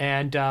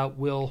 and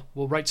we'll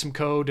write some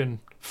code and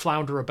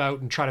flounder about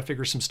and try to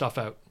figure some stuff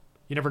out.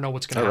 You never know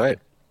what's going All to right.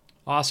 happen.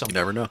 Awesome. You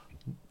never know.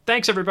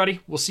 Thanks, everybody.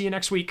 We'll see you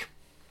next week.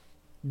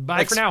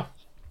 Bye for Thanks. now.